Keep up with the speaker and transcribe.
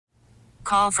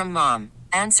call from mom.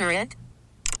 Answer it.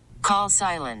 Call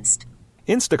silenced.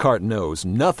 Instacart knows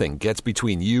nothing gets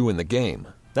between you and the game.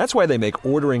 That's why they make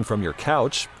ordering from your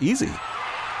couch easy.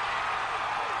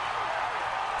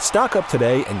 Stock up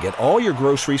today and get all your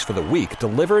groceries for the week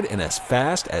delivered in as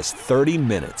fast as 30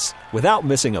 minutes without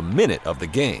missing a minute of the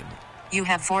game. You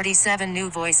have 47 new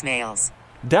voicemails.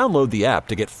 Download the app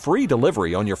to get free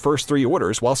delivery on your first 3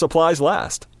 orders while supplies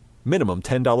last. Minimum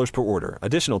 $10 per order.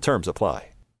 Additional terms apply.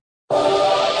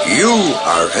 You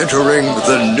are entering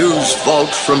the News Vault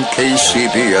from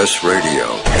KCBS Radio.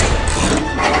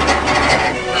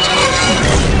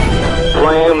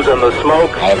 Flames and the smoke.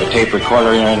 I have a tape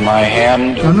recorder in my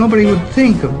hand. Now, nobody would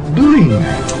think of doing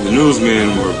that. The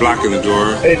newsmen were blocking the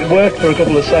door. It worked for a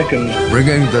couple of seconds.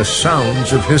 Bringing the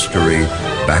sounds of history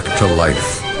back to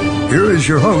life. Here is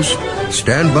your host,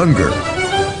 Stan Bunger.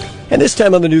 And this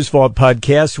time on the NewsVault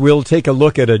podcast, we'll take a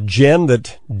look at a gem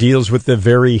that deals with the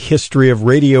very history of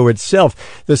radio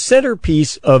itself. The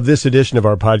centerpiece of this edition of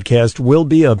our podcast will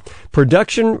be a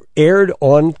production aired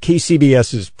on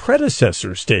KCBS's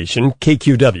predecessor station,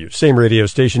 KQW. Same radio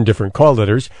station, different call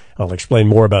letters. I'll explain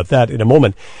more about that in a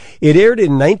moment. It aired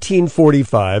in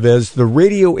 1945 as the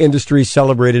radio industry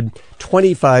celebrated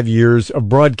 25 years of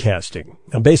broadcasting.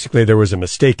 Now, basically, there was a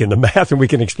mistake in the math, and we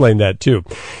can explain that, too.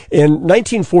 In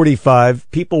 1945,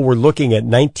 people were looking at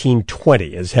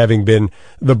 1920 as having been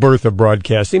the birth of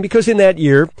broadcasting, because in that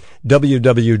year,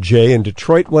 WWJ in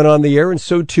Detroit went on the air, and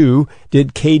so, too,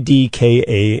 did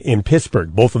KDKA in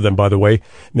Pittsburgh. Both of them, by the way,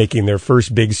 making their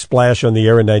first big splash on the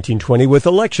air in 1920 with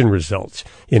election results.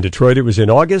 In Detroit, it was in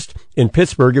August. In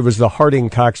Pittsburgh, it was the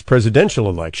Harding-Cox presidential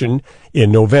election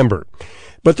in November.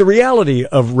 But the reality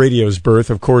of radio's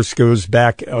birth, of course, goes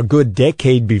back a good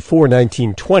decade before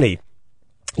 1920.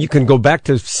 You can go back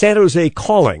to San Jose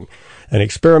Calling, an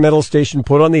experimental station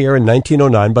put on the air in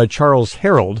 1909 by Charles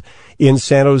Harold in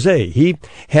San Jose. He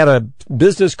had a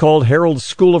business called Harold's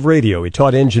School of Radio. He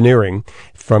taught engineering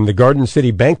from the Garden City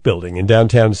Bank Building in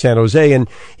downtown San Jose, and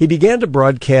he began to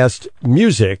broadcast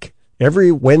music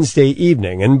every Wednesday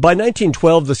evening. And by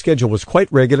 1912, the schedule was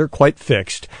quite regular, quite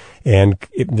fixed, and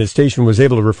the station was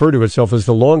able to refer to itself as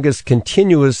the longest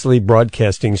continuously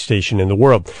broadcasting station in the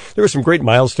world. There were some great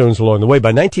milestones along the way. By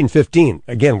 1915,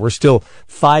 again, we're still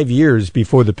 5 years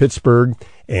before the Pittsburgh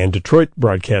and Detroit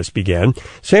broadcast began.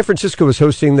 San Francisco was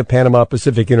hosting the Panama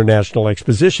Pacific International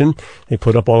Exposition. They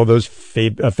put up all of those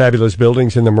fabulous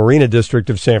buildings in the Marina District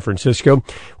of San Francisco.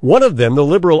 One of them, the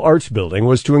Liberal Arts Building,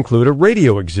 was to include a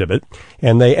radio exhibit,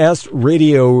 and they asked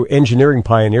radio engineering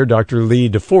pioneer Dr. Lee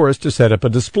DeForest to set up a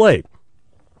display.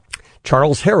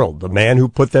 Charles Harold, the man who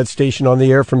put that station on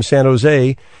the air from San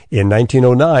Jose in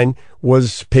 1909,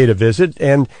 was paid a visit,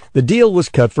 and the deal was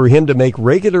cut for him to make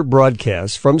regular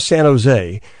broadcasts from San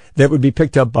Jose that would be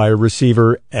picked up by a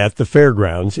receiver at the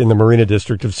fairgrounds in the Marina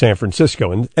District of San Francisco.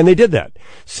 And they did that.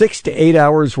 6 to 8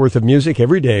 hours worth of music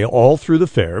every day, all through the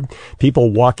fair.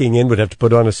 People walking in would have to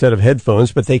put on a set of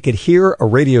headphones, but they could hear a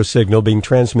radio signal being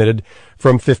transmitted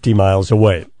from 50 miles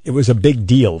away. It was a big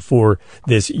deal for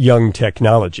this young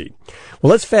technology. Well,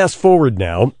 let's fast forward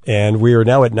now, and we are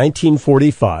now at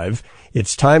 1945.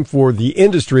 It's time for the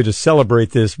industry to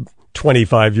celebrate this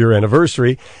 25-year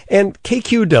anniversary, and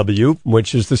KQW,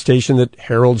 which is the station that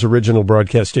Harold's original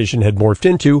broadcast station had morphed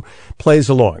into, plays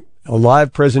along. A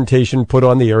live presentation put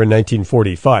on the air in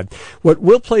 1945. What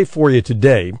we'll play for you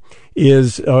today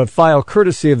is a file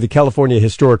courtesy of the California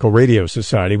Historical Radio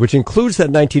Society, which includes that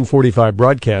 1945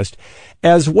 broadcast,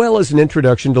 as well as an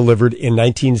introduction delivered in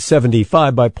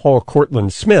 1975 by Paul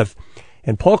Cortlandt Smith.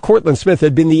 And Paul Cortlandt Smith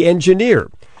had been the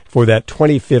engineer for that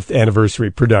 25th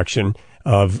anniversary production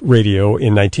of radio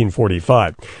in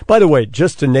 1945. By the way,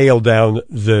 just to nail down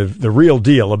the real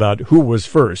deal about who was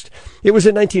first, it was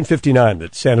in 1959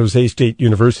 that San Jose State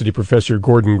University professor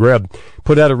Gordon Greb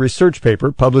put out a research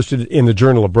paper, published it in the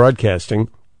Journal of Broadcasting,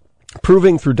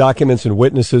 proving through documents and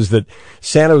witnesses that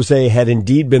San Jose had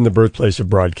indeed been the birthplace of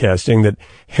broadcasting, that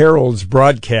Harold's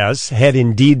broadcasts had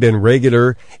indeed been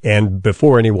regular and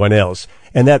before anyone else,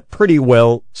 and that pretty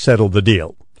well settled the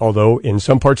deal. Although in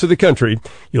some parts of the country,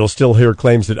 you'll still hear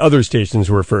claims that other stations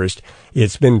were first.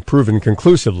 It's been proven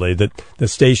conclusively that the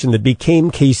station that became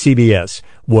KCBS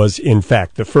was, in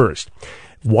fact, the first.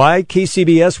 Why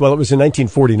KCBS? Well, it was in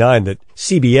 1949 that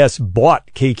CBS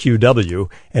bought KQW,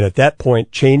 and at that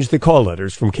point changed the call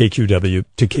letters from KQW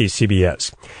to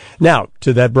KCBS. Now,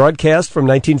 to that broadcast from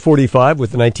 1945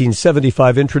 with the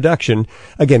 1975 introduction,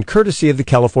 again, courtesy of the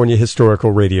California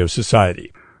Historical Radio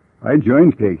Society. I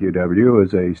joined KQW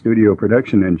as a studio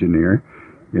production engineer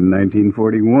in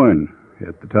 1941.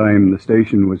 At the time, the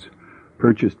station was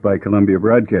purchased by Columbia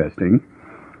Broadcasting,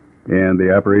 and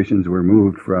the operations were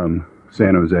moved from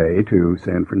San Jose to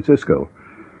San Francisco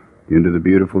into the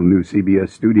beautiful new CBS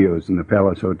studios in the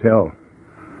Palace Hotel.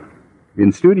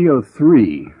 In Studio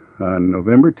 3, on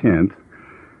November 10th,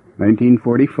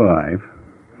 1945,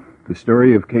 the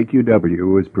story of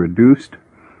KQW was produced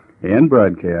and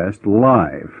broadcast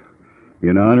live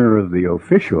in honor of the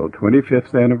official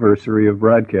 25th anniversary of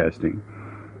broadcasting,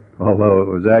 although it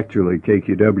was actually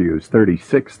KQW's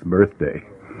 36th birthday.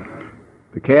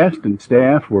 The cast and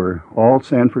staff were all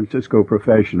San Francisco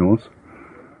professionals.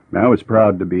 I was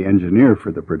proud to be engineer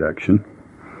for the production.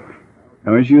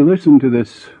 Now, as you listen to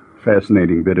this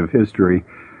fascinating bit of history,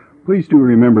 please do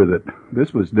remember that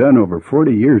this was done over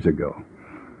 40 years ago,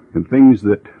 and things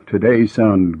that today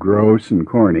sound gross and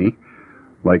corny,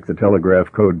 like the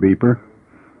telegraph code beeper,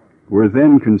 were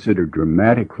then considered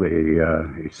dramatically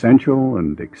essential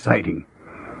and exciting.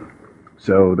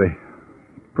 So the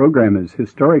program is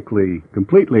historically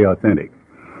completely authentic.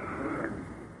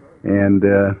 And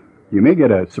you may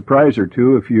get a surprise or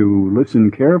two if you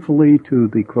listen carefully to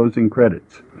the closing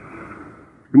credits.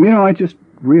 You know, I just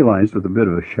realized with a bit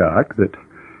of a shock that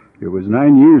it was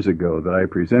 9 years ago that I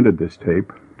presented this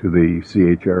tape to the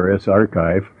CHRS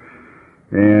archive,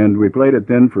 and we played it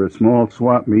then for a small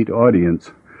swap meet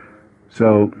audience.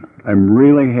 So I'm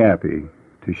really happy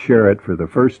to share it for the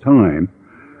first time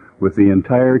with the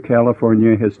entire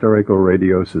California Historical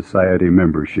Radio Society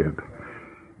membership.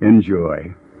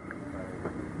 Enjoy.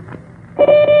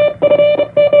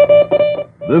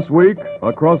 This week,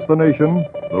 across the nation,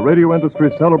 the radio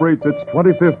industry celebrates its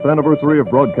 25th anniversary of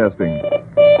broadcasting.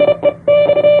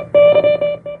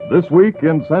 This week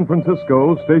in San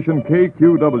Francisco, station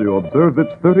KQW observed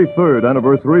its 33rd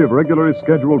anniversary of regularly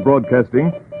scheduled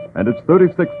broadcasting and its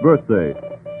 36th birthday,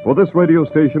 for this radio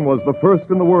station was the first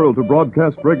in the world to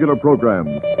broadcast regular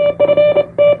programs.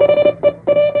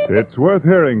 It's worth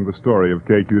hearing the story of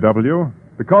KQW,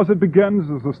 because it begins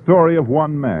as the story of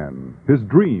one man, his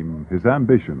dream, his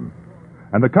ambition,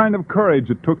 and the kind of courage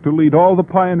it took to lead all the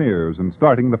pioneers in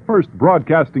starting the first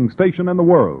broadcasting station in the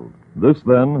world. This,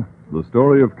 then, the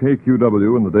story of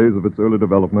KQW in the days of its early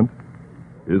development,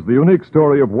 is the unique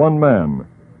story of one man,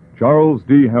 Charles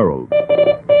D. Harold.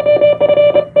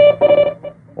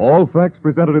 All facts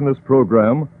presented in this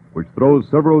program, which throws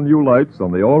several new lights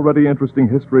on the already interesting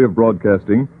history of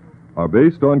broadcasting, are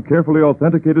based on carefully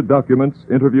authenticated documents,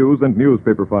 interviews, and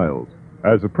newspaper files.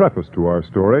 As a preface to our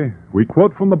story, we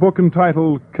quote from the book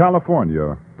entitled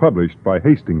California, published by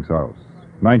Hastings House,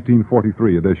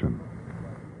 1943 edition.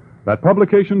 That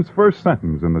publication's first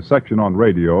sentence in the section on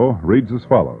radio reads as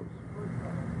follows.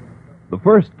 The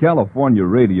first California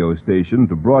radio station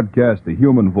to broadcast the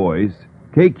human voice,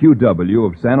 KQW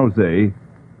of San Jose,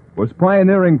 was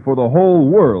pioneering for the whole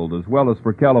world as well as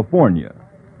for California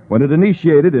when it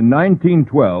initiated in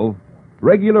 1912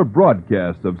 regular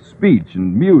broadcasts of speech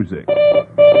and music.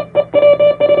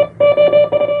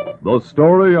 The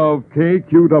story of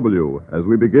KQW, as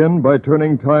we begin by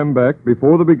turning time back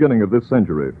before the beginning of this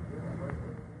century.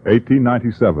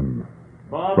 1897.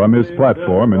 From his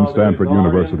platform in Stanford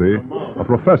University, a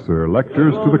professor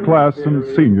lectures to the class in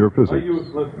senior physics.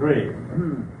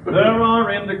 There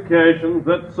are indications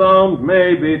that sound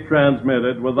may be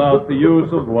transmitted without the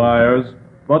use of wires,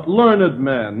 but learned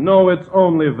men know its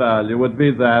only value would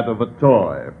be that of a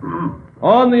toy.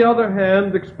 On the other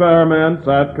hand, experiments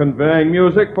at conveying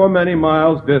music for many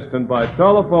miles distant by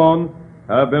telephone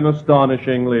have been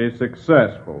astonishingly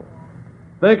successful.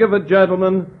 Think of it,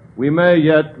 gentlemen, we may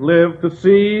yet live to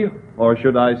see, or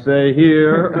should I say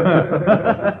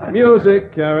hear,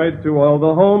 music carried to all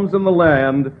the homes in the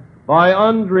land by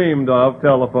undreamed-of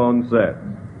telephone sets.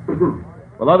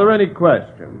 Well, are there any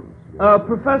questions?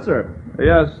 Professor.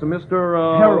 Yes,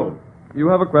 Mr. Harold. You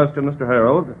have a question, Mr.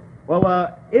 Harold?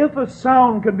 Well, if a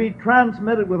sound can be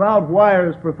transmitted without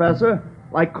wires, Professor,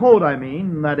 like code, I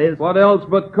mean, that is... What else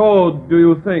but code do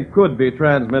you think could be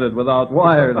transmitted without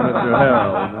wires, Mr.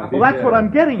 Harold? Well, that's what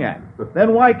I'm getting at.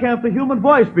 Then why can't the human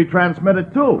voice be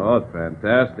transmitted, too? Oh,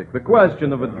 fantastic. The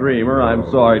question of a dreamer, I'm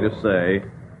sorry to say.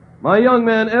 My young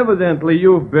man, evidently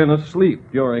you've been asleep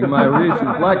during my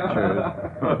recent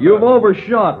lectures. You've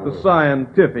overshot the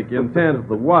scientific intent of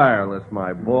the wireless,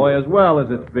 my boy, as well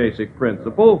as its basic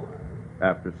principle.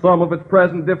 After some of its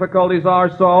present difficulties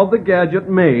are solved, the gadget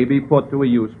may be put to a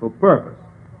useful purpose.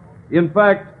 In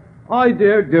fact, I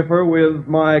dare differ with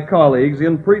my colleagues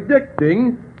in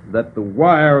predicting that the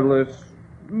wireless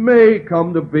may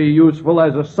come to be useful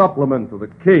as a supplement to the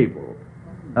cable.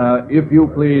 If you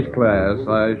please, class,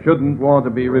 I shouldn't want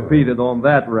to be repeated on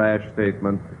that rash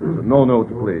statement. So no note,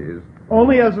 please.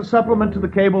 Only as a supplement to the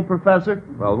cable, Professor?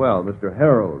 Well, Mr.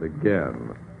 Harold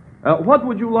again. What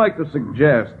would you like to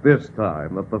suggest this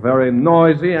time? That the very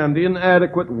noisy and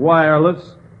inadequate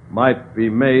wireless might be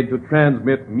made to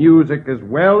transmit music as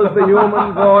well as the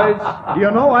human voice? You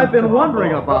know, I've been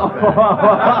wondering about that.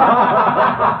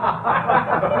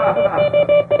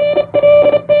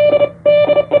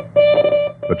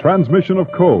 The transmission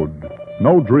of code,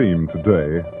 no dream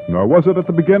today, nor was it at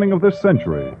the beginning of this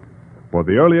century. For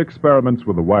the early experiments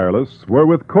with the wireless were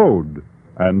with code,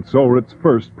 and so were its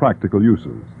first practical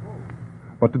uses.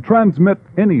 But to transmit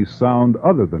any sound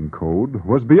other than code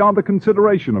was beyond the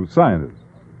consideration of scientists.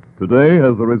 Today,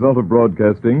 as the result of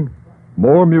broadcasting,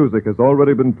 more music has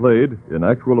already been played in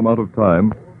actual amount of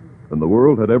time than the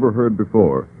world had ever heard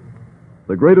before.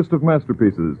 The greatest of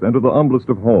masterpieces enter the humblest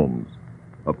of homes.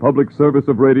 A public service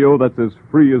of radio that's as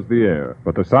free as the air.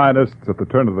 But the scientists at the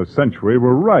turn of the century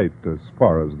were right as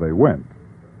far as they went.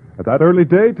 At that early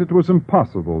date, it was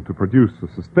impossible to produce the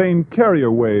sustained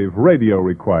carrier wave radio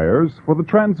requires for the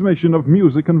transmission of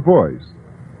music and voice.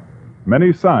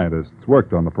 Many scientists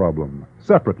worked on the problem,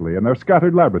 separately in their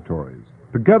scattered laboratories,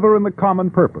 together in the common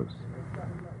purpose.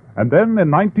 And then, in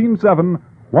 1907,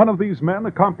 one of these men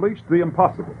accomplished the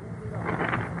impossible.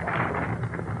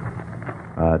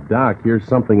 Doc, here's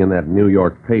something in that New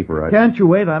York paper. Can't you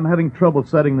wait? I'm having trouble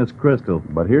setting this crystal.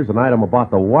 But here's an item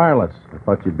about the wireless. I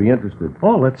thought you'd be interested.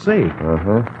 Oh, let's see.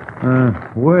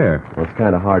 Where? Well, it's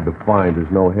kind of hard to find.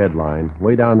 There's no headline.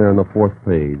 Way down there on the 4th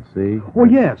page, see? Oh,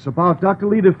 yes, about Dr.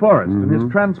 Lee DeForest and his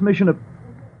transmission of...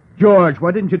 George,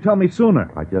 why didn't you tell me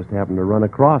sooner? I just happened to run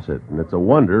across it, and it's a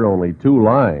wonder, only 2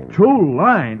 lines. 2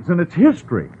 lines, and it's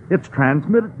history. It's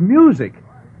transmitted music.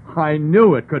 I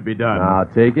knew it could be done. Now,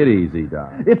 take it easy,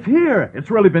 Doc. It's here.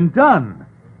 It's really been done.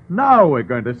 Now we're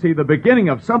going to see the beginning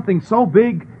of something so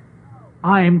big,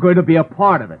 I'm going to be a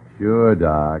part of it. Sure,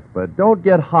 Doc, but don't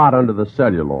get hot under the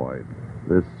celluloid.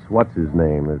 This, what's his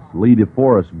name, this Lee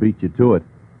DeForest beat you to it.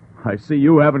 I see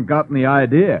you haven't gotten the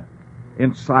idea.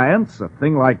 In science, a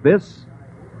thing like this,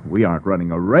 we aren't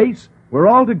running a race. We're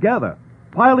all together,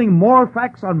 piling more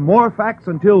facts on more facts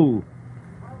until,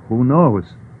 who knows,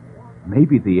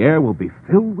 maybe the air will be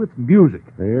filled with music.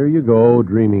 There you go,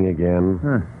 dreaming again.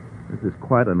 This is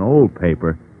quite an old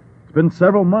paper. It's been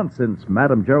several months since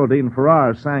Madame Geraldine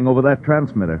Farrar sang over that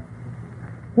transmitter.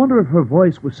 Wonder if her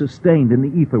voice was sustained in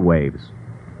the ether waves.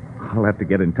 I'll have to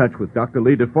get in touch with Dr.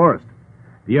 Lee DeForest.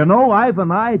 Do you know, I've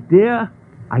an idea.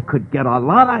 I could get a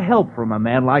lot of help from a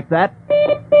man like that.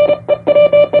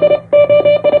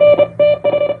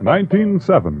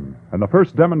 1907, and the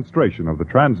first demonstration of the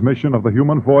transmission of the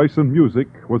human voice and music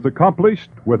was accomplished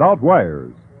without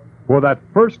wires. For that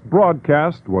first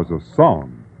broadcast was a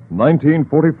song.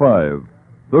 1945,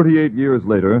 38 years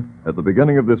later, at the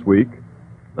beginning of this week,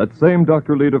 that same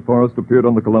Dr. Lee DeForest appeared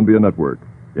on the Columbia Network,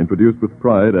 introduced with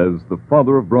pride as the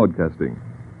father of broadcasting.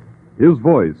 His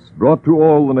voice brought to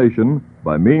all the nation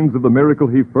by means of the miracle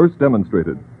he first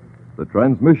demonstrated, the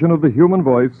transmission of the human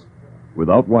voice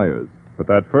without wires. But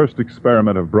that first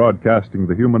experiment of broadcasting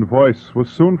the human voice was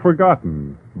soon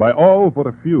forgotten by all but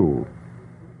a few.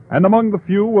 And among the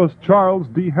few was Charles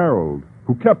D. Harold,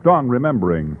 who kept on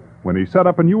remembering when he set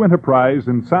up a new enterprise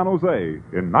in San Jose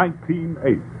in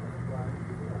 1908.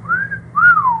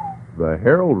 The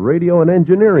Herald Radio and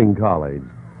Engineering College.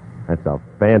 That's a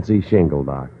fancy shingle,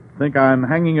 Doc. Think I'm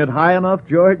hanging it high enough,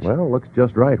 George? Well, looks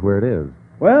just right where it is.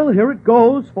 Well, here it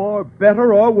goes, for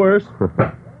better or worse.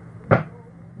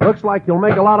 Looks like you'll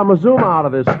make a lot of mazuma out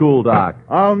of this school, Doc.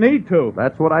 I'll need to.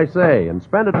 That's what I say, and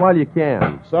spend it while you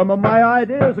can. Some of my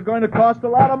ideas are going to cost a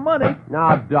lot of money.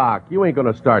 Now, Doc, you ain't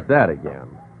going to start that again.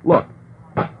 Look,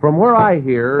 from where I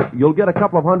hear, you'll get a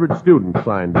couple of 100 students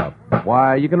signed up.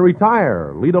 Why, you can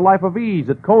retire, lead a life of ease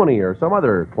at Coney or some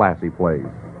other classy place.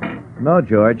 No,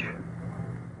 George.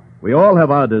 We all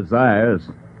have our desires,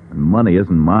 and money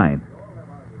isn't mine.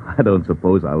 I don't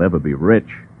suppose I'll ever be rich,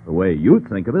 the way you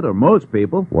think of it, or most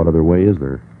people. What other way is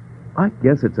there? I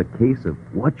guess it's a case of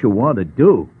what you want to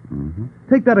do. Mm-hmm.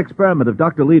 Take that experiment of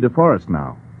Dr. Lee DeForest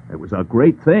now. It was a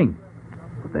great thing,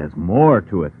 but there's more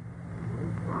to it.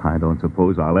 I don't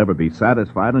suppose I'll ever be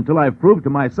satisfied until I've proved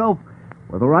to myself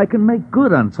whether I can make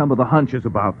good on some of the hunches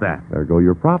about that. There go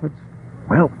your profits.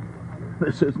 Well,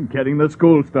 this isn't getting the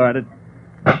school started.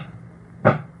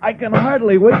 I can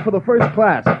hardly wait for the first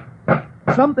class.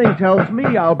 Something tells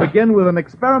me I'll begin with an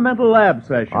experimental lab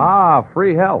session. Ah,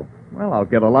 free help. Well, I'll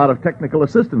get a lot of technical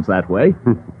assistance that way.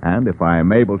 And if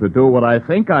I'm able to do what I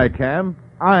think I can,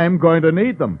 I'm going to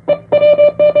need them.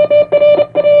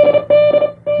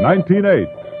 1908,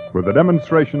 with the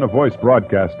demonstration of voice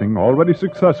broadcasting already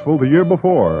successful the year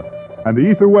before, and the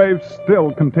ether waves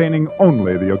still containing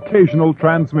only the occasional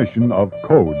transmission of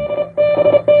code.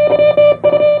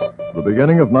 The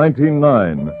beginning of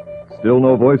 1909. Still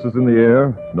no voices in the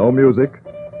air, no music,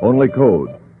 only code.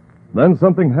 Then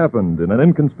something happened in an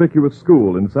inconspicuous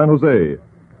school in San Jose,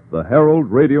 the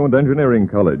Herald Radio and Engineering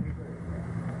College.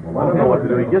 I don't know what to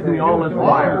do. He gives me all this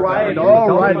wire.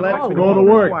 All right, let's go to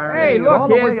work. Hey, look,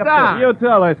 here's Doc. You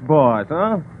tell us, boss,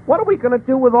 huh? What are we going to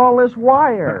do with all this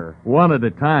wire? One at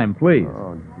a time, please.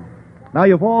 Now,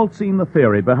 you've all seen the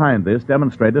theory behind this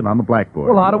demonstrated on the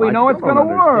blackboard. Well, how do we know it's going to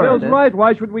work? Bill's right.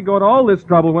 Why should we go to all this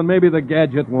trouble when maybe the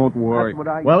gadget won't work?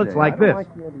 Well, it's like this.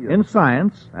 In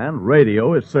science, and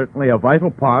radio is certainly a vital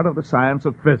part of the science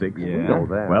of physics. We know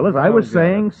that. Well, as I was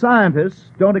saying, scientists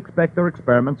don't expect their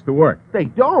experiments to work. They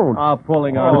don't.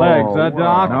 Pulling our legs, huh,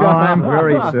 Doc? No, I'm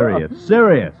very serious.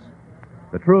 Serious.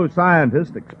 The true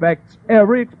scientist expects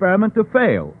every experiment to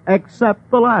fail,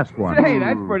 except the last one. Hey,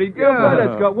 that's pretty good.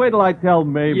 Let's go. Wait till I tell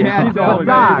Mabel. Yeah, She's always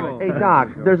Doc. able. Hey, Doc,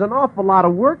 there's an awful lot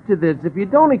of work to this. If you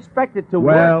don't expect it to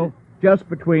work... Well, just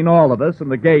between all of us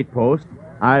and the gatepost,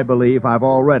 I believe I've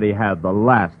already had the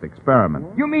last experiment.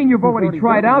 You mean you've already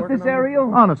tried out this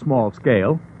aerial? On a small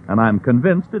scale, and I'm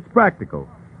convinced it's practical.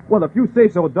 Well, if you say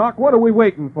so, Doc, what are we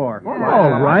waiting for?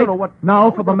 All right.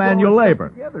 Now for the manual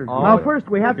labor. Now, first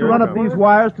we have to run up these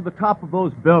wires to the top of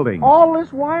those buildings. All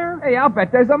this wire? Hey, I'll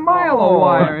bet there's a mile of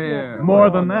wire here. More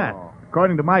than that.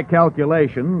 According to my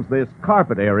calculations, this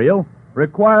carpet aerial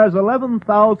requires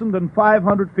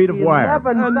 11,500 feet of wire.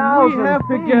 11,000. And we have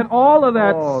to get all of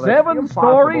that 7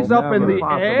 stories up in the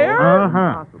air?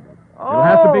 Uh-huh. It'll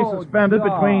have to be suspended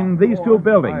between these two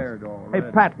buildings. Hey,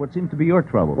 Pat, what seems to be your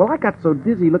trouble? Well, I got so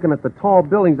dizzy looking at the tall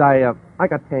buildings, I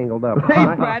got tangled up. Hey,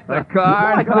 Pat, the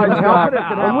car.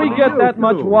 When we get that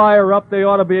much wire up, they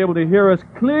ought to be able to hear us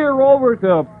clear over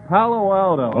to Palo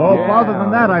Alto. Oh, farther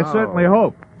than that, I certainly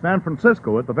hope. San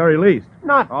Francisco, at the very least.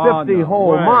 Not 50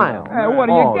 whole miles. Hey, what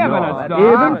are you giving us, Doc?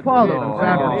 Even farther than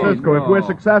San Francisco, if we're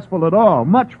successful at all.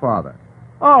 Much farther.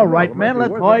 All right, men,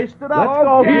 let's hoist it up. Let's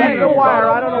go get the wire.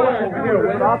 I don't know what to do,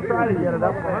 but I'll try to get it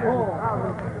up.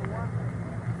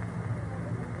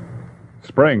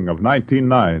 Spring of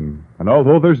 1909, and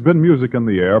although there's been music in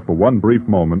the air for one brief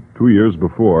moment 2 years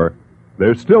before,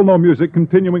 there's still no music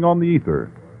continuing on the ether.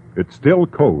 It's still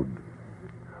code.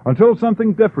 Until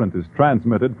something different is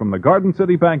transmitted from the Garden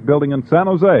City Bank building in San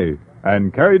Jose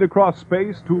and carried across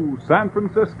space to San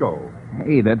Francisco.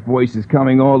 Hey, that voice is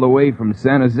coming all the way from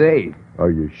San Jose.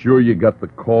 Are you sure you got the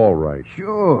call right?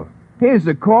 Sure. Here's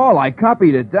the call. I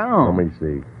copied it down. Let me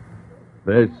see.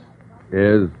 This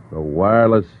is the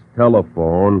wireless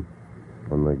telephone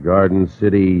from the Garden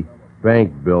City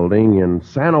Bank building in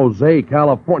San Jose,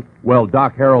 California. Well,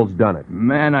 Doc Harold's done it.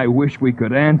 Man, I wish we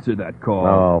could answer that call.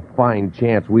 Oh, fine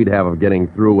chance we'd have of getting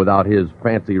through without his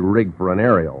fancy rig for an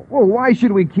aerial. Well, why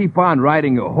should we keep on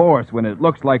riding a horse when it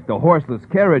looks like the horseless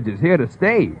carriage is here to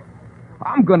stay?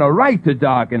 I'm gonna write to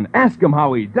Doc and ask him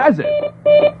how he does it.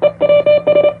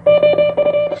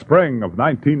 Spring of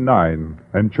 1909,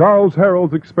 and Charles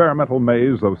Harold's experimental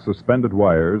maze of suspended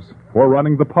wires for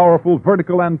running the powerful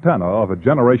vertical antenna of a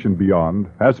generation beyond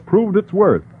has proved its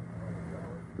worth.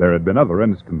 There had been other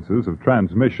instances of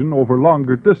transmission over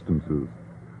longer distances,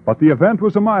 but the event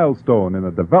was a milestone in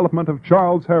the development of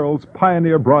Charles Harold's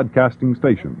pioneer broadcasting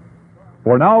station.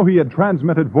 For now he had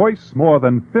transmitted voice more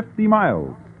than 50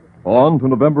 miles. On to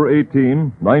November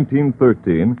 18,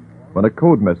 1913, when a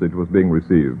code message was being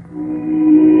received.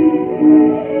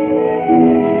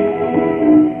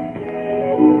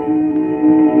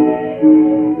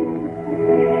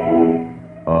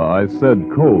 I said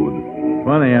code.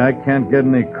 Funny, I can't get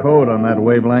any code on that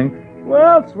wavelength.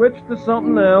 Well, switch to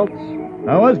something else.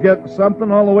 I was getting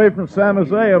something all the way from San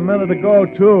Jose a minute ago,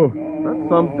 too. That's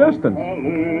some distance.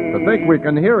 I think we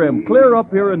can hear him clear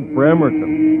up here in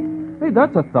Bremerton. Hey,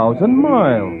 that's 1,000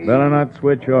 miles. Better not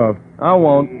switch off. I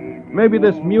won't. Maybe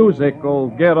this music will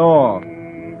get off.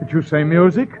 Did you say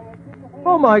music?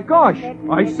 Oh, my gosh.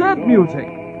 I said music.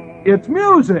 It's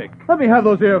music. Let me have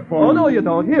those earphones. Oh, no, you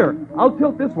don't. Here, I'll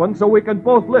tilt this one so we can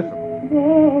both listen.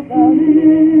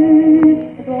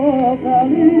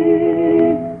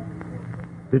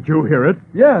 Did you hear it?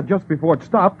 Yeah, just before it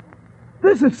stopped.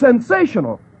 This is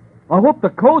sensational. I hope the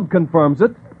code confirms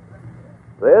it.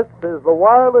 This is the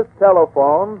wireless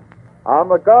telephone on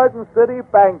the Garden City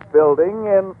Bank building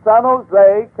in San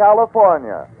Jose,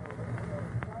 California.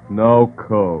 No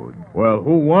code. Well,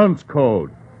 who wants code?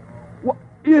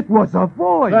 It was a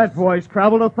voice. That voice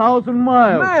traveled 1,000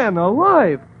 miles. Man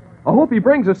alive. I hope he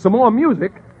brings us some more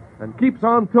music and keeps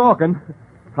on talking.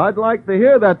 I'd like to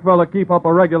hear that fella keep up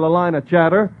a regular line of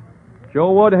chatter.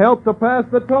 Sure would help to pass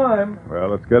the time.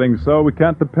 Well, it's getting so we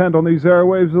can't depend on these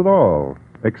airwaves at all.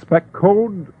 Expect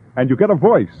code, and you get a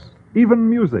voice, even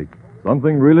music.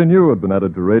 Something really new had been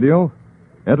added to radio.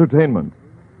 Entertainment.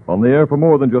 On the air for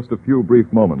more than just a few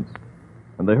brief moments.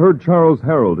 And they heard Charles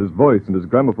Harold, his voice and his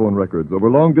gramophone records over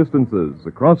long distances,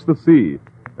 across the sea,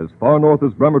 as far north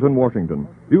as Bremerton, Washington.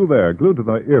 You there, glued to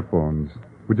the earphones.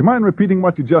 Would you mind repeating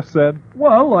what you just said?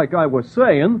 Well, like I was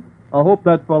saying, I hope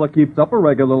that fella keeps up a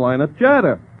regular line of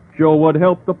chatter. Sure would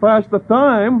help to pass the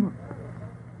time.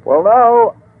 Well,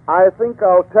 now, I think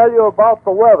I'll tell you about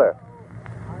the weather.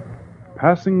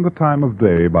 Passing the time of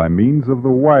day by means of the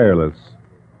wireless.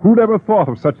 Who'd ever thought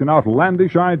of such an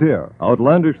outlandish idea?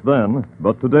 Outlandish then,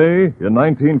 but today, in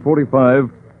 1945,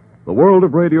 the world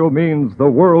of radio means the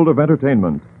world of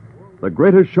entertainment. The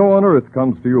greatest show on earth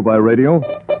comes to you by radio.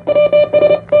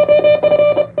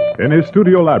 In his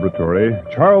studio laboratory,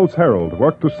 Charles Harold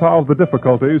worked to solve the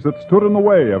difficulties that stood in the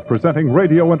way of presenting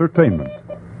radio entertainment.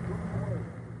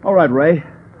 All right, Ray.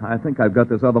 I think I've got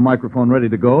this other microphone ready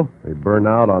to go. They burn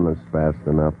out on us fast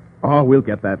enough. Oh, we'll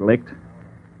get that licked.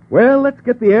 Well, let's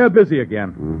get the air busy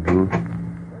again.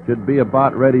 Mm-hmm. Should be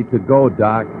about ready to go,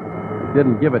 Doc.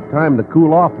 Didn't give it time to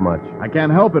cool off much. I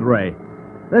can't help it, Ray.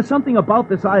 There's something about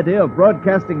this idea of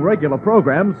broadcasting regular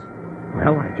programs.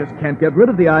 Well, I just can't get rid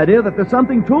of the idea that there's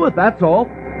something to it, that's all.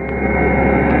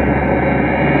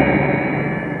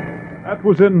 That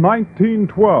was in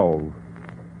 1912,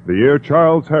 the year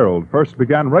Charles Harold first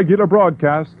began regular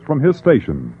broadcasts from his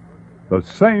station. The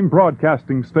same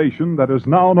broadcasting station that is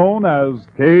now known as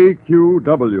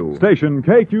KQW. Station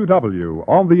KQW,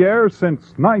 on the air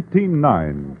since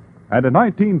 1909. And in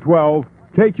 1912,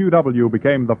 KQW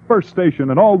became the first station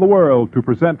in all the world to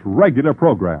present regular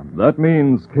programs. That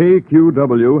means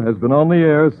KQW has been on the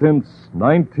air since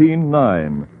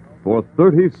 1909, for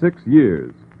 36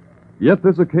 years. Yet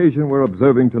this occasion we're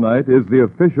observing tonight is the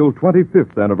official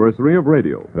 25th anniversary of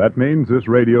radio. That means this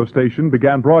radio station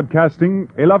began broadcasting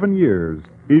 11 years,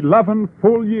 11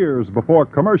 full years before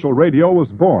commercial radio was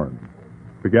born.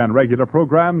 Began regular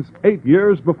programs 8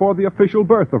 years before the official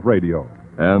birth of radio.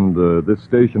 And this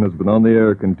station has been on the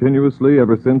air continuously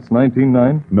ever since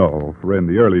 1909? No, for in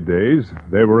the early days,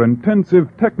 there were intensive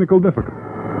technical difficulties.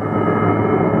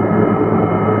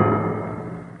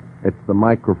 It's the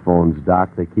microphones,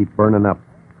 Doc. They keep burning up.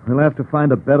 We'll have to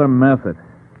find a better method.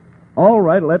 All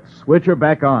right, let's switch her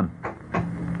back on.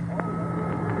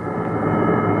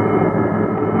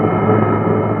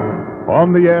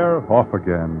 On the air, off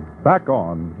again. Back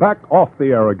on, back off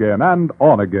the air again, and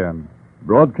on again.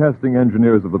 Broadcasting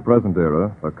engineers of the present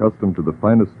era, accustomed to the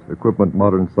finest equipment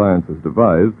modern science has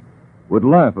devised, would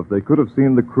laugh if they could have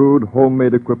seen the crude,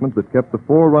 homemade equipment that kept the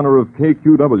forerunner of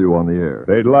KQW on the air.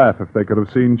 They'd laugh if they could have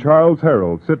seen Charles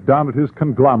Harold sit down at his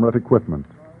conglomerate equipment.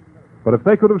 But if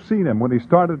they could have seen him when he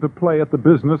started to play at the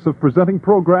business of presenting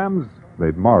programs,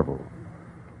 they'd marvel.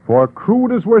 For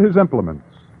crude as were his implements,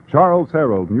 Charles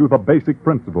Harold knew the basic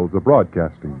principles of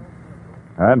broadcasting.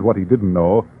 And what he didn't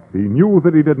know, he knew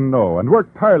that he didn't know, and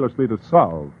worked tirelessly to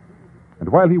solve. And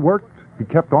while he worked, he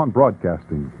kept on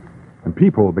broadcasting. And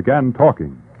people began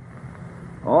talking.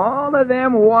 All of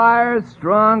them wires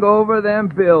strung over them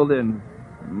buildings.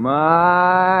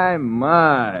 My.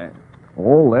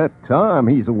 All that time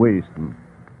he's a-wasting.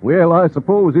 Well, I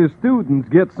suppose his students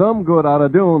get some good out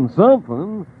of doing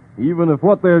something, even if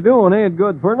what they're doing ain't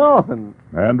good for nothing.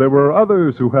 And there were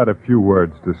others who had a few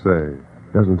words to say.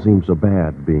 Doesn't seem so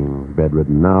bad being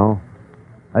bedridden now.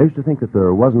 I used to think that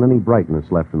there wasn't any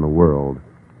brightness left in the world.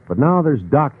 But now there's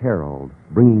Doc Harold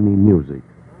bringing me music.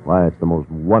 Why, it's the most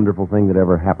wonderful thing that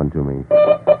ever happened to me.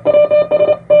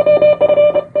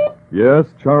 Yes,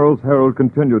 Charles Harold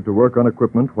continued to work on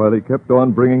equipment while he kept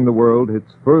on bringing the world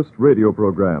its first radio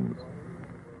programs.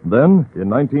 Then, in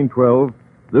 1912,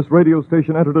 this radio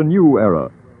station entered a new era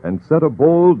and set a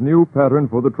bold new pattern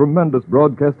for the tremendous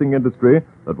broadcasting industry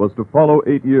that was to follow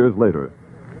 8 years later.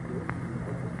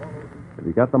 Have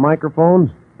you got the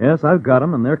microphones? Yes, I've got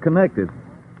them, and they're connected.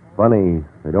 Funny,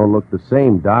 they don't look the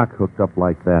same, Doc, hooked up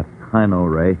like that. I know,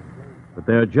 Ray. But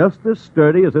they're just as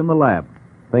sturdy as in the lab.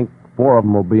 Think 4 of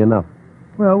them will be enough.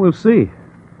 Well, we'll see.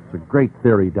 It's a great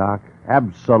theory, Doc.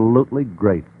 Absolutely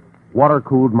great.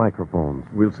 Water-cooled microphones.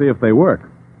 We'll see if they work.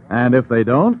 And if they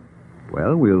don't,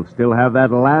 well, we'll still have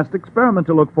that last experiment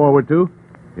to look forward to.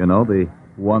 You know, the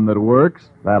one that works.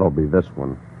 That'll be this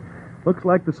one. Looks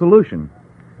like the solution.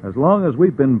 As long as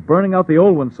we've been burning out the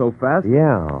old ones so fast.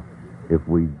 Yeah. If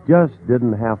we just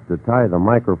didn't have to tie the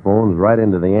microphones right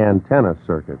into the antenna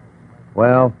circuit.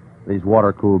 Well, these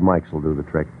water-cooled mics will do the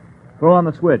trick. Throw on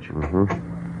the switch. Mm-hmm.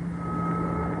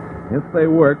 If they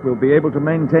work, we'll be able to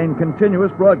maintain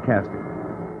continuous broadcasting.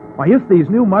 Why, if these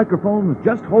new microphones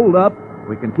just hold up,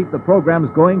 we can keep the programs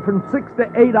going from 6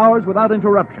 to 8 hours without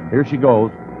interruption. Here she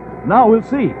goes. Now we'll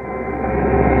see.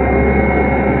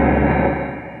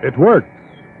 It worked.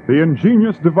 The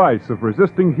ingenious device of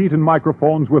resisting heat in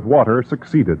microphones with water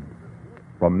succeeded.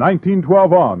 From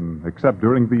 1912 on, except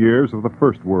during the years of the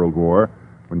First World War,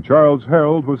 when Charles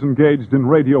Herald was engaged in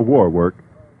radio war work,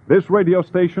 this radio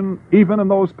station, even in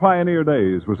those pioneer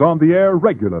days, was on the air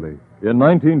regularly. In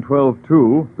 1912,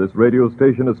 too, this radio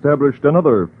station established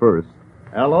another first.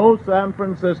 Hello, San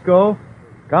Francisco.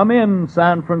 Come in,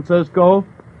 San Francisco.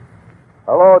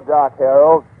 Hello, Doc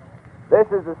Harold. This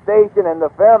is the station in the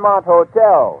Fairmont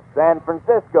Hotel, San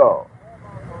Francisco.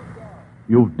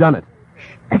 You've done it.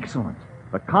 Excellent.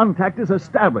 The contact is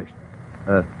established.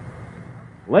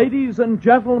 Ladies and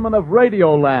gentlemen of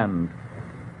Radioland,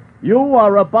 you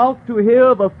are about to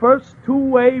hear the first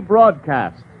two-way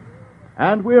broadcast.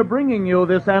 And we're bringing you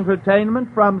this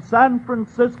entertainment from San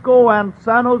Francisco and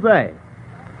San Jose.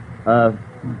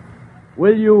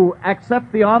 Will you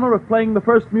accept the honor of playing the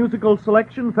first musical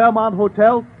selection, Fairmont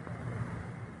Hotel?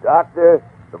 Doctor,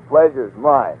 the pleasure's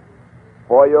mine.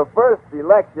 For your first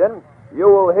selection, you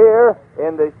will hear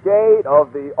In the Shade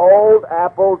of the Old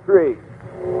Apple Tree.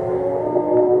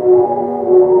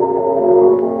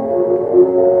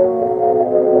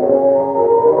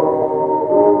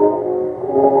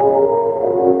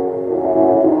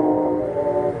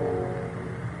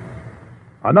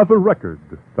 Another record,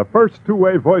 the first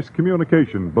two-way voice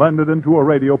communication blended into a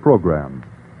radio program.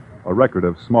 A record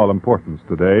of small importance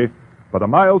today, but a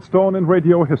milestone in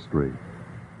radio history.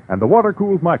 And the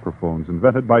water-cooled microphones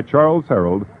invented by Charles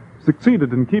Herald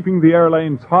succeeded in keeping the air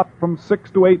lanes hot from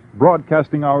 6 to 8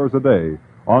 broadcasting hours a day,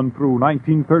 on through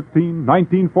 1913,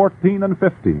 1914, and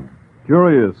 15.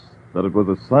 Curious that it was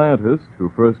a scientist who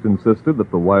first insisted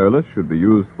that the wireless should be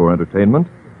used for entertainment.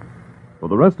 For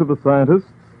the rest of the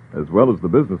scientists, as well as the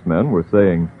businessmen, were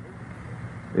saying,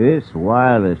 "This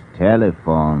wireless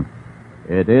telephone,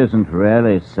 it isn't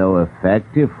really so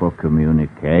effective for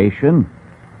communication.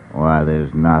 Why,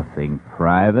 there's nothing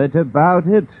private about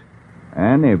it.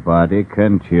 Anybody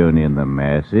can tune in the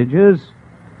messages.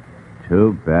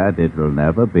 Too bad it will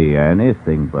never be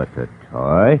anything but a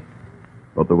toy."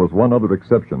 But there was one other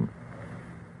exception.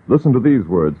 Listen to these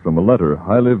words from a letter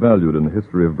highly valued in the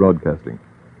history of broadcasting.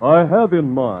 I have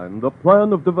in mind a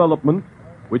plan of development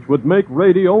which would make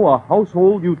radio a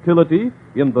household utility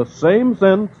in the same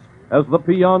sense as the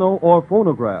piano or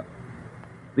phonograph.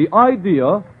 The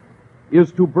idea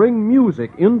is to bring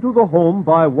music into the home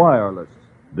by wireless.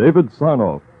 David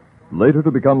Sarnoff, later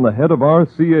to become the head of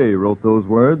RCA, wrote those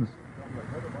words.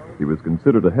 He was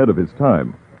considered ahead of his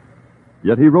time.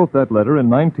 Yet he wrote that letter in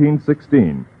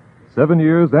 1916, 7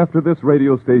 years after this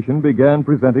radio station began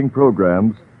presenting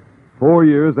programs, 4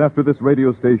 years after this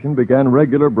radio station began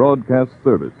regular broadcast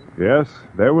service. Yes,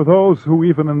 there were those who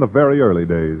even in the very early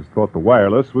days thought the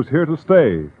wireless was here to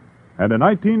stay. And in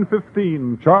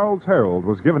 1915, Charles Herald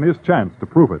was given his chance to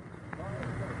prove it.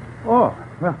 Oh,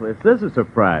 well, this is a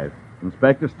surprise.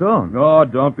 Inspector Stone. Oh,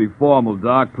 don't be formal,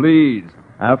 Doc, please.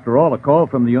 After all, a call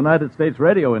from the United States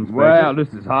Radio Inspector. Well,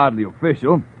 this is hardly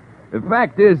official. The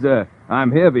fact is,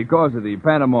 I'm here because of the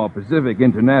Panama Pacific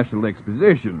International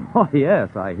Exposition. Oh,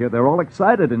 yes, I hear they're all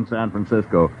excited in San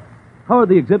Francisco. How are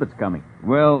the exhibits coming?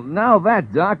 Well, now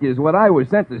that, Doc, is what I was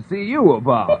sent to see you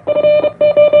about.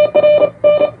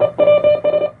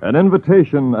 An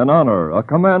invitation, an honor, a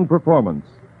command performance,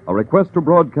 a request to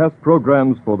broadcast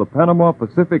programs for the Panama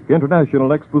Pacific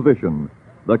International Exposition.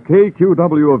 The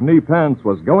KQW of Knee Pants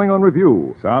was going on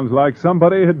review. Sounds like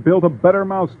somebody had built a better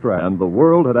mousetrap. And the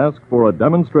world had asked for a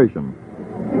demonstration.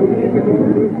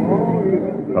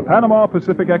 The Panama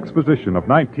Pacific Exposition of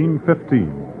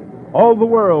 1915. All the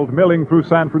world milling through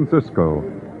San Francisco,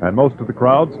 and most of the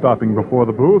crowd stopping before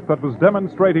the booth that was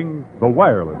demonstrating the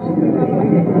wireless.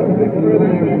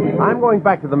 I'm going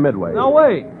back to the Midway. Now,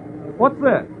 wait. What's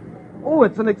that? Oh,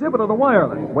 it's an exhibit of the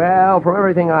wireless. Well, from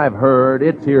everything I've heard,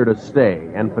 it's here to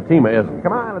stay, and Fatima isn't.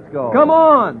 Come on, let's go. Come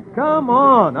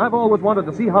on. I've always wanted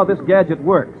to see how this gadget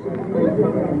works.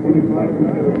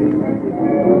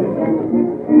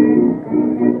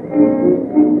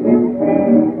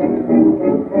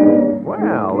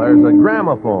 Well, there's a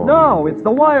gramophone. No, it's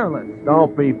the wireless.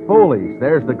 Don't be foolish.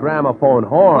 There's the gramophone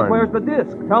horn. But where's the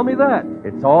disc? Tell me that.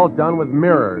 It's all done with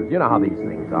mirrors. You know how these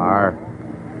things are.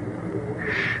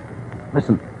 Shh.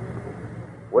 Listen.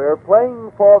 We're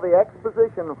playing for the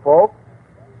exposition, folks.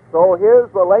 So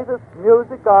here's the latest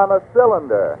music on a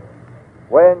cylinder.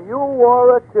 When you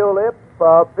wore a tulip,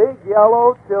 a big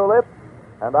yellow tulip,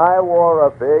 and I wore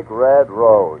a big red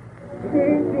rose.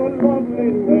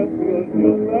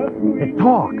 It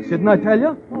talks, didn't I tell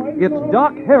you? It's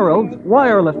Doc Harold's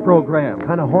wireless program.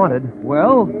 Kind of haunted.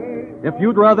 Well, if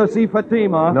you'd rather see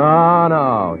Fatima...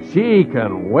 No, she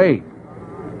can wait.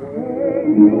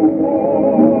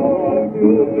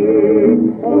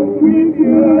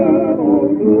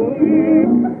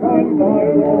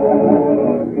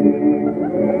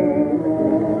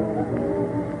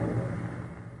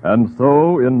 And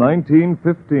so, in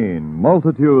 1915,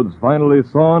 multitudes finally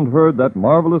saw and heard that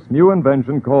marvelous new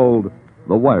invention called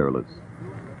the wireless.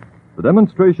 The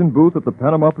demonstration booth at the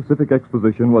Panama Pacific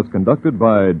Exposition was conducted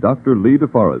by Dr. Lee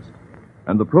DeForest,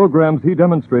 and the programs he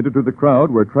demonstrated to the crowd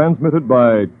were transmitted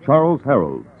by Charles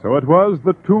Harold. So it was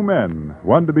that two men,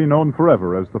 one to be known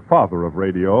forever as the father of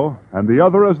radio, and the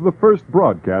other as the first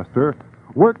broadcaster,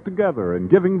 worked together in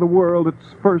giving the world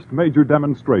its first major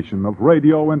demonstration of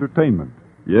radio entertainment.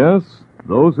 Yes,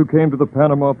 those who came to the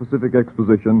Panama Pacific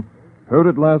Exposition heard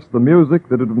at last the music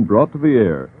that had been brought to the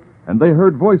air, and they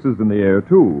heard voices in the air,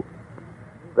 too.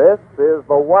 This is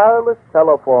the wireless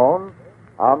telephone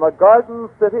on the Garden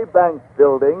City Bank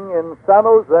building in San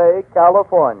Jose,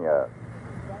 California.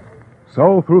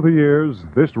 So, through the years,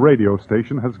 this radio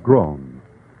station has grown,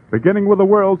 beginning with the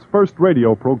world's first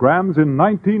radio programs in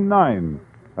 1909,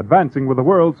 advancing with the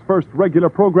world's first regular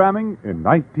programming in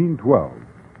 1912,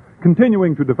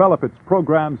 continuing to develop its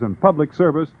programs and public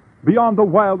service beyond the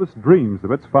wildest dreams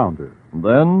of its founder.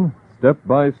 Then, step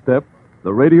by step,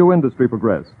 the radio industry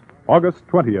progressed. August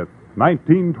 20th,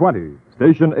 1920.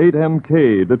 Station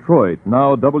 8MK, Detroit,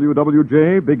 now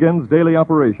WWJ, begins daily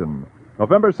operation.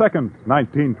 November 2nd,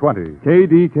 1920.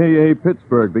 KDKA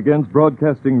Pittsburgh begins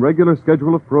broadcasting regular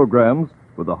schedule of programs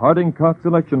with the Harding-Cox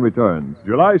election returns.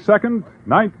 July 2nd,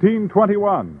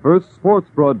 1921. First sports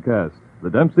broadcast,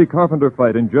 the Dempsey-Carpenter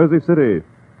fight in Jersey City.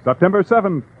 September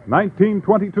 7th,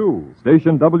 1922.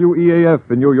 Station WEAF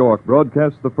in New York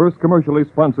broadcasts the first commercially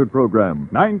sponsored program.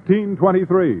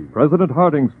 1923. President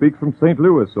Harding speaks from St.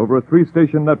 Louis over a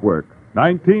 3-station network.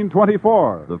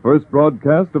 1924. The first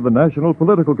broadcast of the National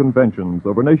Political Conventions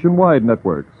over nationwide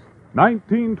networks.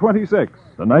 1926.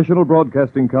 The National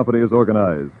Broadcasting Company is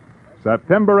organized.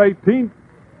 September 18th,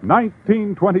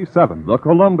 1927. The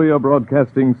Columbia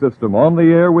Broadcasting System on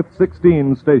the air with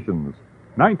 16 stations.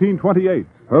 1928.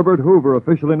 Herbert Hoover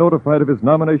officially notified of his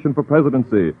nomination for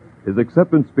presidency. His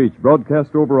acceptance speech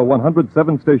broadcast over a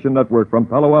 107-station network from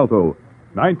Palo Alto.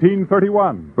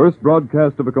 1931. First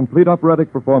broadcast of a complete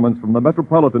operatic performance from the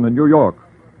Metropolitan in New York.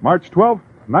 March 12th,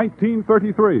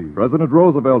 1933. President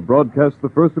Roosevelt broadcast the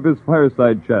first of his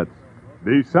fireside chats.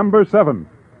 December 7th,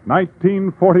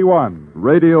 1941.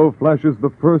 Radio flashes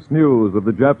the first news of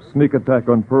the Japs' sneak attack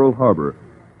on Pearl Harbor.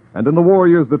 And in the war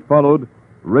years that followed,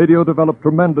 radio developed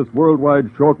tremendous worldwide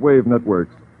shortwave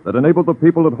networks that enabled the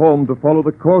people at home to follow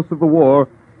the course of the war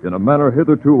in a manner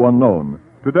hitherto unknown.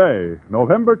 Today,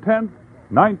 November 10th,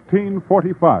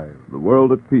 1945. The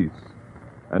world at peace.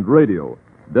 And radio,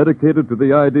 dedicated to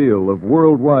the ideal of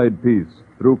worldwide peace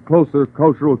through closer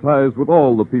cultural ties with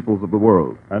all the peoples of the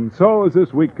world. And so, as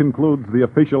this week concludes the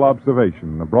official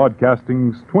observation of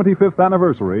broadcasting's 25th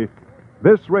anniversary,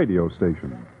 this radio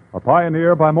station, a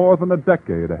pioneer by more than a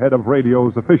decade ahead of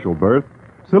radio's official birth,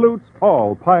 salutes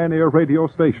all pioneer radio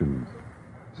stations.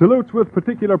 Salutes with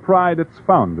particular pride its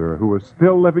founder, who is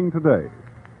still living today,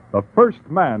 the first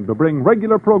man to bring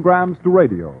regular programs to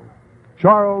radio,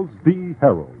 Charles D.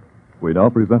 Harold. We now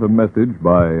present a message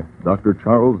by Dr.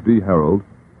 Charles D. Harold,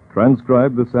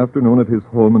 transcribed this afternoon at his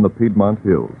home in the Piedmont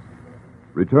Hills,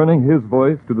 returning his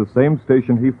voice to the same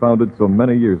station he founded so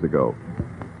many years ago.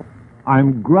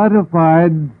 I'm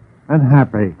gratified and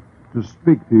happy to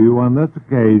speak to you on this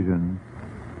occasion.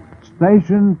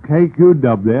 Station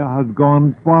KQW has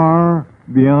gone far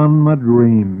beyond my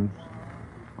dreams.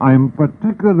 I'm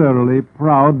particularly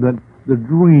proud that the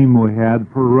dream we had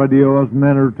for radio as an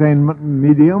entertainment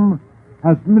medium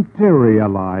has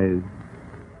materialized.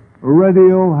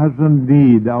 Radio has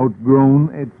indeed outgrown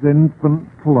its infant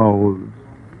clothes.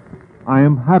 I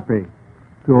am happy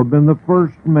to have been the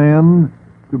first man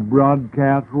to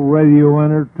broadcast radio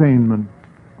entertainment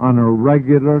on a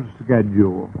regular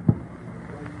schedule.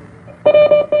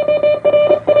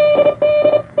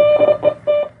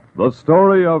 The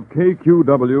story of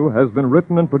KQW has been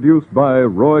written and produced by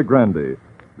Roy Grandy.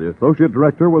 The associate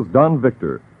director was Don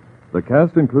Victor. The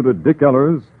cast included Dick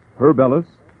Ellers, Herb Ellis,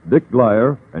 Dick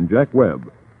Glyer, and Jack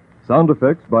Webb. Sound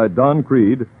effects by Don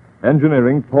Creed.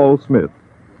 Engineering, Paul Smith.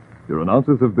 Your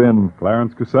announcers have been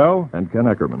Clarence Cassell and Ken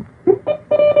Eckerman.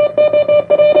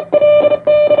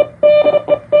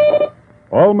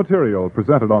 All material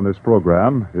presented on this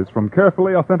program is from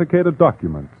carefully authenticated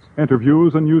documents,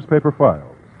 interviews, and newspaper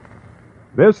files.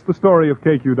 This, the story of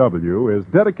KQW, is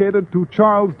dedicated to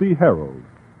Charles D. Harold,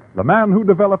 the man who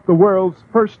developed the world's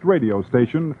first radio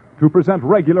station to present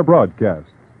regular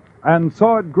broadcasts, and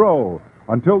saw it grow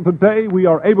Until today, we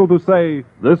are able to say,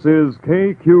 This is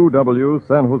KQW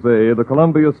San Jose, the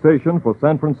Columbia station for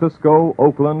San Francisco,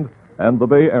 Oakland, and the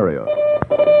Bay Area.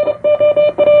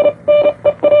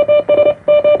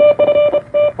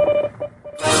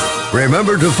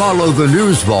 Remember to follow the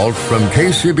News Vault from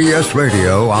KCBS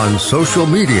Radio on social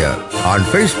media. On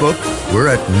Facebook, we're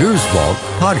at News Vault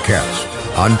Podcast.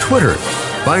 On Twitter,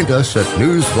 find us at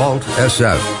News Vault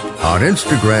SF. On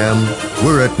Instagram,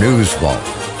 we're at News Vault.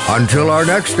 Until our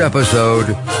next episode,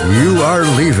 you are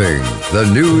leaving the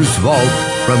News Vault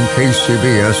from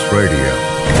KCBS Radio.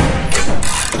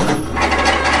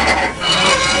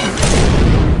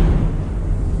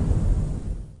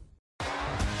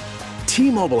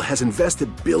 T-Mobile has invested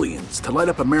billions to light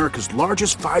up America's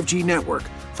largest 5G network,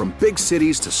 from big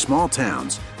cities to small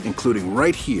towns, including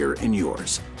right here in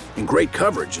yours. And great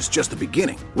coverage is just the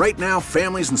beginning. Right now,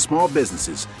 families and small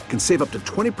businesses can save up to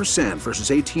 20%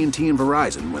 versus AT&T and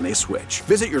Verizon when they switch.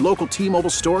 Visit your local T-Mobile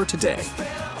store today.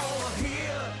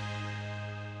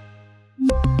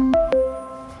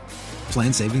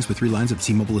 Plan savings with 3 lines of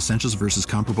T-Mobile Essentials versus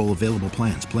comparable available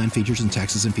plans. Plan features and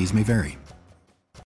taxes and fees may vary.